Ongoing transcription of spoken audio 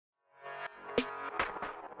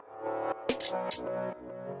Hey,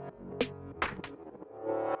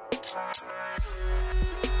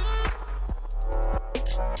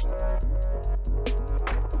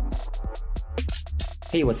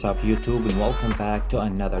 what's up YouTube, and welcome back to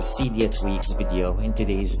another Cydia tweaks video. In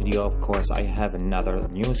today's video, of course, I have another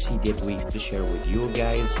new Cydia tweaks to share with you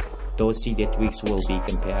guys. Those Cydia tweaks will be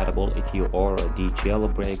compatible if you already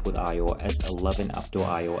jailbreak with iOS 11 up to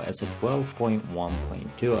iOS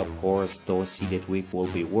 12.1.2. Of course, those Cydia tweaks will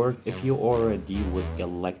be work if you already with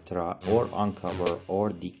Electra or Unc0ver or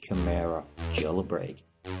the Chimera Jailbreak.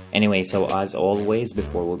 Anyway, so as always,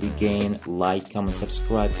 before we begin, like, comment,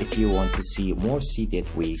 subscribe if you want to see more Cydia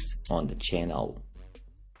tweaks on the channel.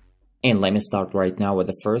 And let me start right now with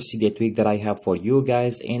the first Cydia tweak that I have for you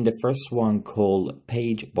guys, and the first one called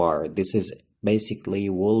PageBar. This is basically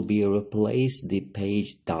will be replace the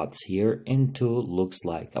page dots here into looks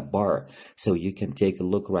like a bar. So you can take a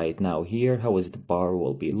look right now here how is the bar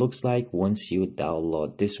will be looks like once you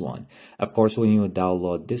download this one. Of course, when you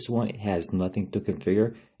download this one, it has nothing to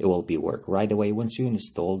configure. It will be work right away once you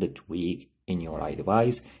install the tweak in your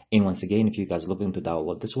iDevice. And once again, if you guys looking to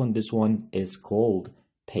download this one is called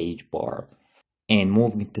PageBar. And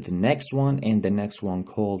moving to the next one, and the next one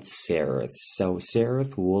called Sareth. So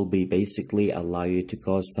Sareth will be basically allow you to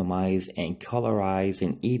customize and colorize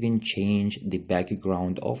and even change the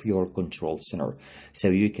background of your control center. So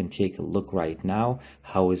you can take a look right now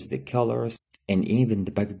how is the colors. And even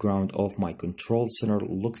the background of my control center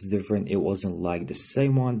looks different. It wasn't like the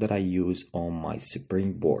same one that I use on my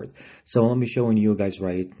Springboard. So let me showing you guys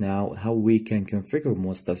right now how we can configure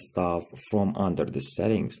most of the stuff from under the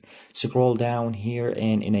settings. Scroll down here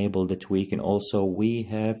and enable the tweak, and also we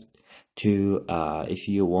have to if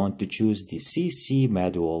you want to choose the CC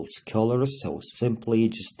modules colors, so simply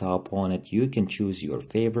just tap on it. You can choose your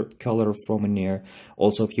favorite color from in there.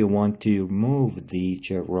 Also, if you want to remove the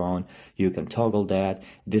chevron, you can toggle that.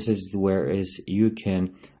 This is where you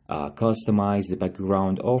can customize the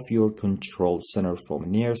background of your control center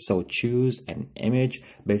from here. So choose an image.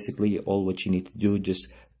 Basically all what you need to do,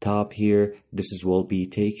 just tap here. This will be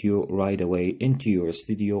take you right away into your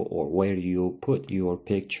studio or where you put your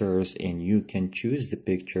pictures, and you can choose the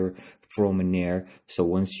picture from there. So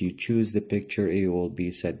once you choose the picture, it will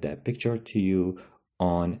be set that picture to you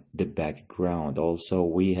on the background. Also,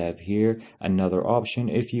 we have here another option.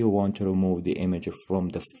 If you want to remove the image from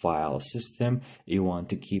the file system, you want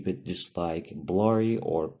to keep it just like blurry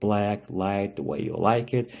or black, light, the way you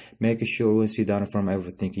like it. Make sure once you're done from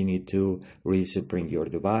everything, you need to respring your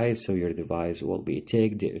device, so your device will be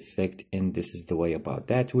take the effect. And this is the way about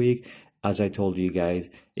that tweak. As I told you guys,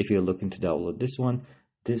 if you're looking to download this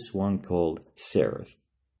one called Sareth.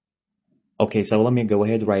 Okay, so let me go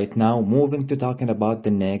ahead right now, moving to talking about the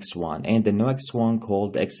next one, and the next one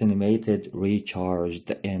called Xenimated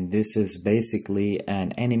Recharged. And this is basically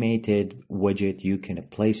an animated widget. You can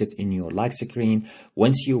place it in your lock screen.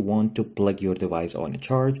 Once you want to plug your device on a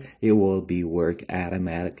charge, it will be work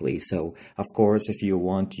automatically. So of course, if you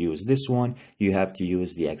want to use this one, you have to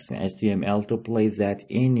use the HTML to place that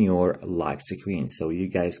in your lock screen. So you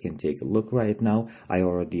guys can take a look right now. I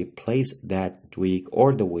already placed that tweak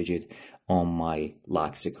or the widget on my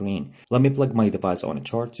lock screen. Let me plug my device on a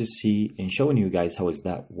charge to see and showing you guys how is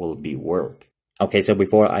that will be work. Okay, so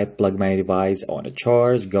before I plug my device on a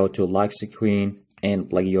charge, go to lock screen and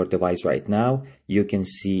plug your device right now. You can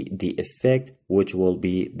see the effect, which will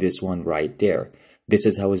be this one right there. This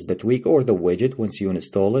is how is the tweak or the widget once you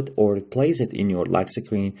install it or place it in your lock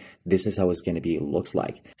screen. This is how it's going to be looks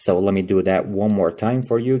like. So let me do that one more time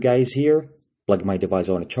for you guys here. Plug my device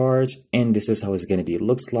on a charge, and this is how it's going to be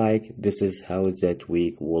looks like. This is how that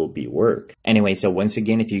tweak will be work. Anyway, so once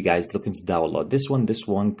again, if you guys looking to download this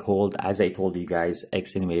one called, as I told you guys,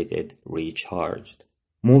 Xenimated Recharged.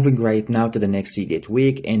 Moving right now to the next Cydia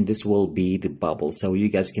tweak, and this will be the bubble. So you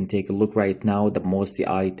guys can take a look right now, the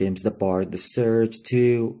items, the bar, the search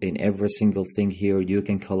too, in every single thing here, you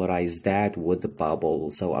can colorize that with the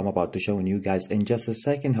bubble. So I'm about to show you guys in just a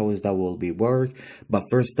second how that will be work. But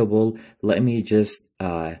first of all, let me just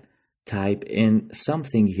type in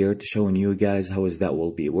something here to show you guys how that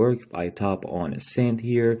will be work. I tap on send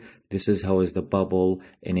here. This is how is the bubble,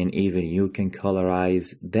 and then even you can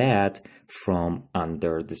colorize that from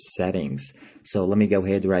under the settings. So let me go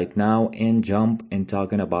ahead right now and jump and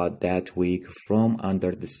talking about that tweak from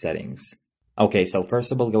under the settings. Okay, so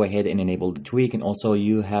first of all, go ahead and enable the tweak, and also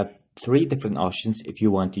you have three different options if you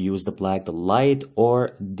want to use the black, the light,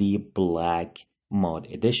 or the black mode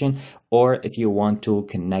edition, or if you want to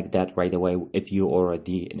connect that right away if you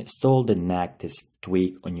already installed the Nactis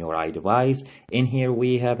tweak on your iDevice. In here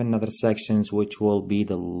we have another sections which will be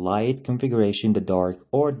the light configuration, the dark,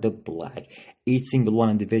 or the black. Each single one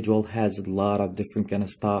individual has a lot of different kind of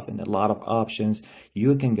stuff and a lot of options.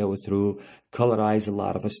 You can go through, colorize a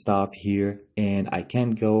lot of stuff here, and I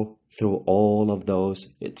can't go through all of those.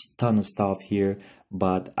 It's a ton of stuff here,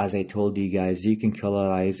 but as I told you guys, you can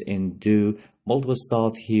colorize and do multiple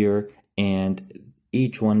stuff here, and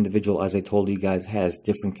each one individual, as I told you guys, has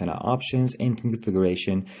different kind of options and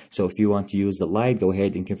configuration. So if you want to use the light, go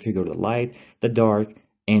ahead and configure the light, the dark,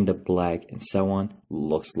 and the black, and so on.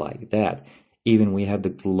 Looks like that. Even we have the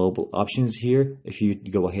global options here. If you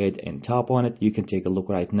go ahead and tap on it, you can take a look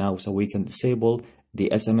right now. So we can disable the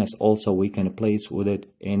SMS. Also, we can place with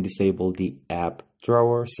it and disable the app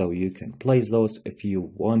drawer, so you can place those if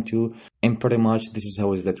you want to. And pretty much this is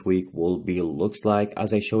how that tweak will be looks like.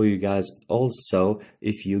 As I show you guys, also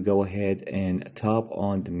if you go ahead and tap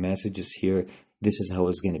on the messages here, this is how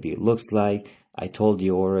it's going to be looks like. I told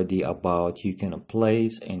you already about you can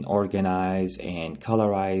place and organize and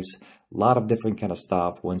colorize a lot of different kind of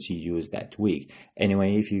stuff once you use that tweak.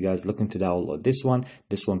 Anyway, if you guys looking to download this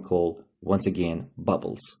one called, once again,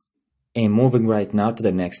 Bubbles. And moving right now to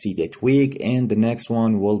the next Cydia tweak, and the next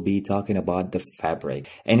one will be talking about the fabric.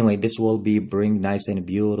 Anyway, this will be bring nice and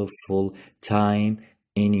beautiful time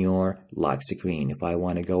in your lock screen. If I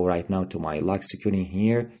want to go right now to my lock screen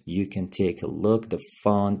here, you can take a look, the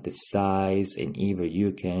font, the size, and even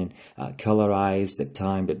you can colorize the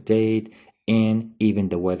time, the date, and even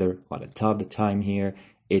the weather on the top of the time here.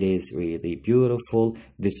 It is really beautiful.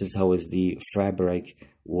 This is how is the fabric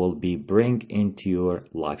will be bring into your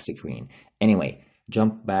lock screen. Anyway,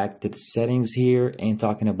 jump back to the settings here and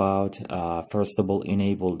talking about first of all,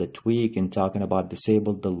 enable the tweak, and talking about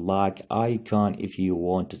disable the lock icon if you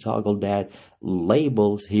want to toggle that.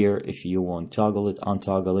 Labels here if you want to toggle it,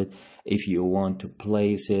 untoggle it, if you want to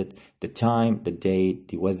place it, the time, the date,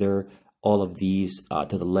 the weather, all of these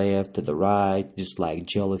to the left, to the right, just like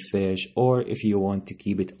jellyfish, or if you want to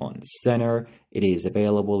keep it on the center, it is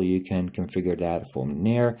available. You can configure that from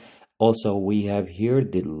there. Also, we have here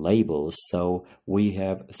the labels. So we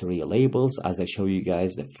have 3 labels. As I show you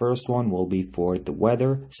guys, the first one will be for the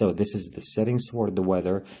weather. So this is the settings for the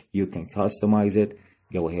weather. You can customize it.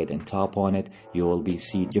 Go ahead and tap on it. You will be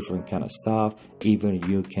see different kind of stuff. Even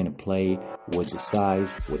you can play with the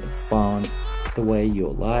size, with the font, the way you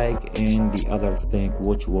like. And the other thing,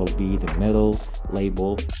 which will be the middle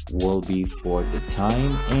label, will be for the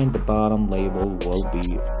time, and the bottom label will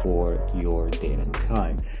be for your date and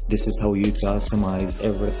time. This is how you customize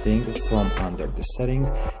everything from under the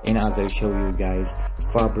settings. And as I show you guys,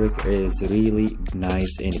 fabric is really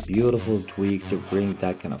nice and beautiful tweak to bring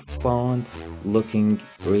that kind of font looking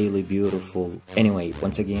really beautiful. Anyway,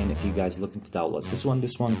 once again, if you guys looking to download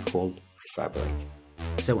this one called fabric.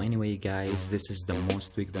 So anyway guys, this is the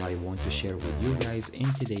most tweak that I want to share with you guys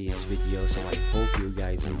in today's video. So I hope you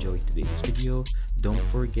guys enjoyed today's video. Don't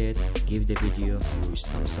forget, give the video a huge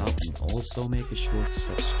thumbs up, and also make sure to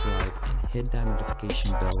subscribe and hit that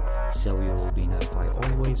notification bell so you will be notified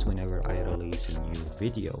always whenever I release a new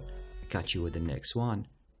video. Catch you with the next one.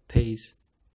 Peace.